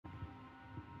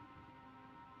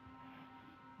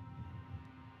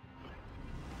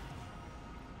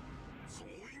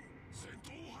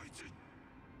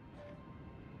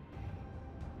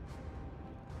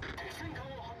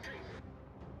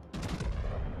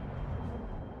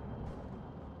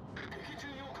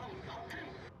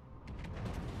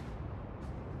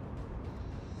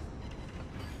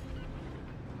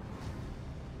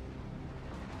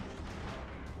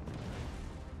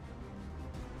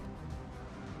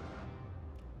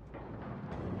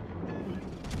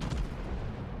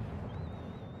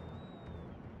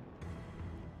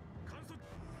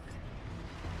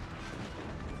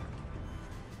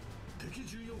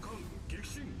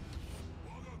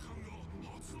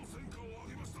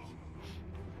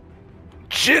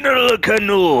General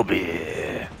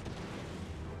Kenobi.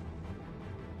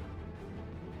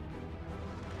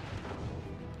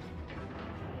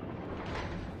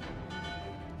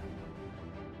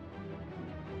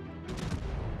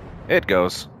 It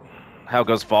goes. How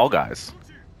goes Fall Guys?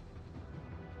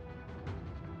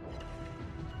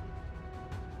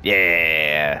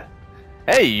 Yeah.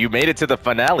 Hey, you made it to the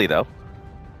finale, though.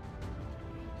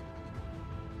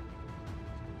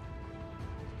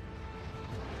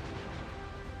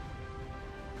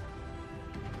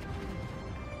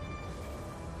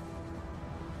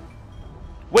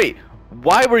 Wait,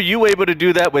 why were you able to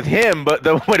do that with him, but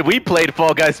when we played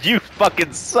Fall Guys, you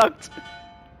fucking sucked?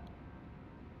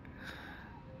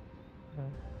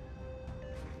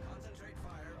 Concentrate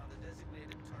fire on the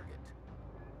designated target.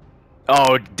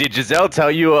 Oh, did Giselle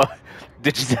tell you?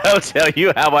 Did Giselle tell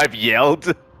you how I've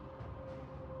yelled?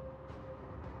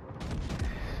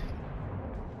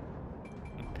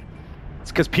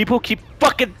 It's because people keep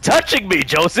fucking touching me,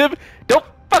 Joseph. Don't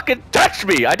fucking touch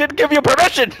me. I didn't give you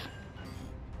permission.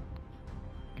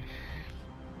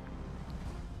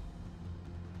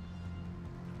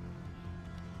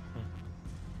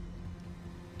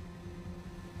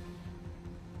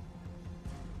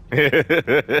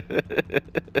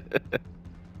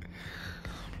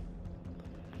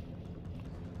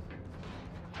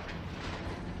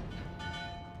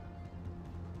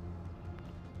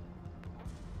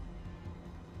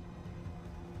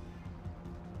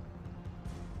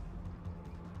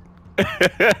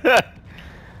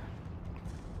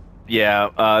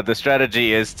 Yeah, the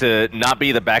strategy is to not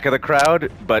be the back of the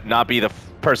crowd, but not be the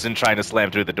person trying to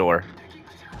slam through the door.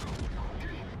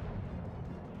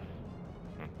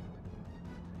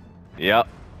 Yep.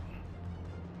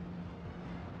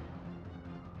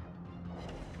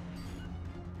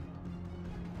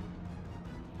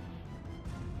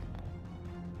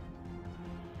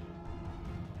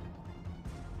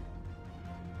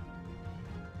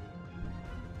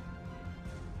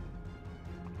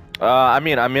 I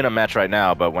mean, I'm in a match right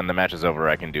now, but when the match is over,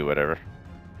 I can do whatever.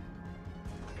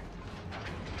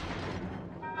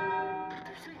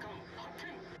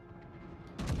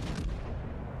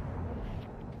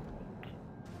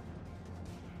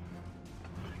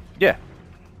 Yeah.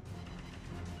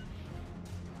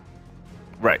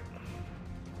 Right.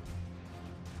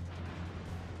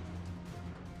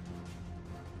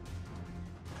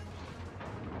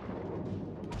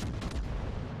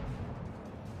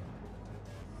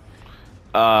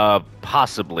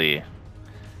 Possibly.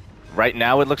 Right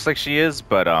now it looks like she is,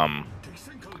 but,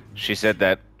 she said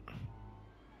that,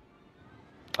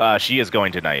 she is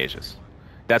going to Niaja's.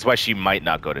 That's why she might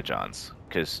not go to John's,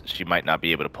 because she might not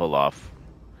be able to pull off.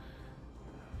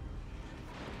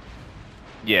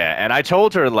 Yeah, and I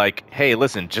told her, like, hey,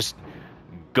 listen, just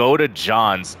go to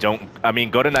John's, go to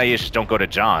Niaja's, don't go to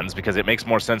John's, because it makes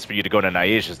more sense for you to go to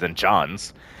Niaja's than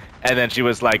John's. And then she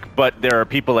was like, but there are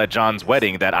people at John's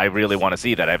wedding that I really want to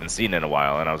see that I haven't seen in a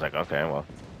while. And I was like, okay, well,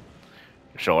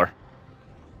 sure.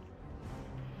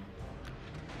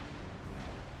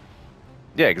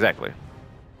 Yeah, exactly.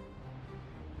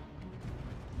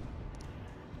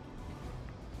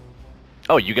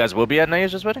 Oh, you guys will be at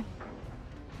Niaja's wedding?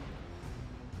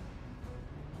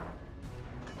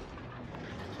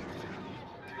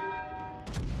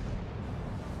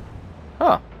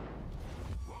 Huh.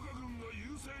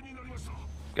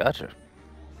 Gotcha.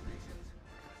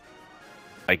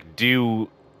 Like, do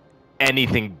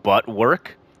anything but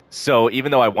work. So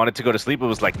even though I wanted to go to sleep, it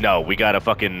was like, no, we gotta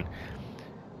fucking,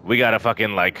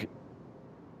 like,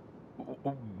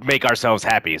 make ourselves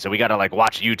happy. So we gotta, like,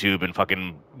 watch YouTube and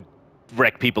fucking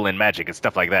wreck people in Magic and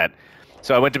stuff like that.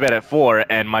 So I went to bed at 4,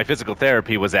 and my physical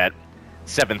therapy was at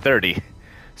 7:30.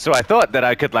 So I thought that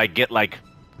I could, like, get, like,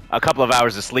 a couple of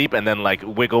hours of sleep and then, like,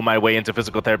 wiggle my way into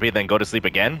physical therapy and then go to sleep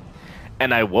again.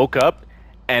 And I woke up,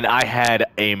 and I had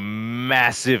a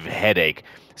massive headache.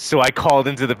 So I called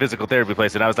into the physical therapy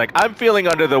place, and I was like, I'm feeling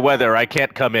under the weather. I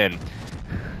can't come in.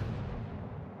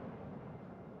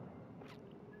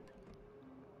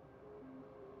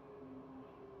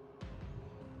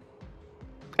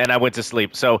 And I went to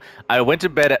sleep. So I went to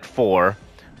bed at 4,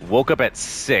 woke up at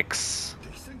 6,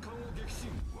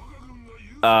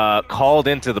 called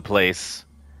into the place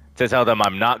to tell them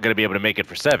I'm not going to be able to make it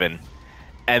for 7,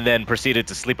 and then proceeded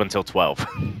to sleep until 12.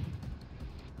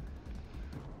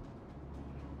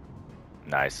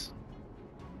 Nice.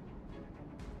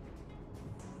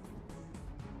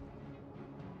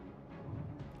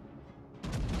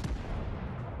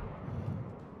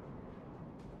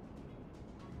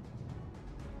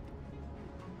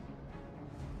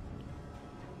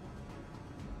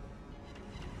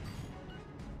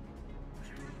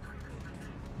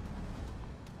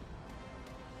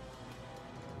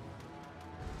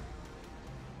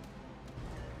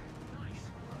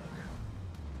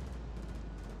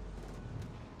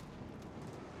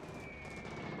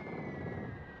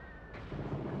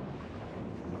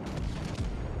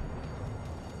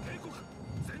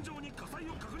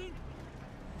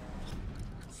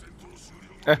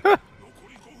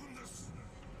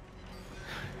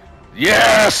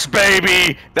 Yes,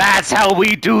 baby! That's how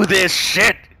we do this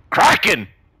shit! Kraken!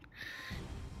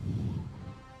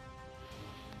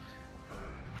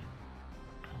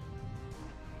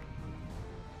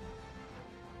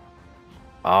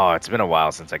 Oh, it's been a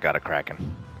while since I got a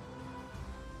Kraken.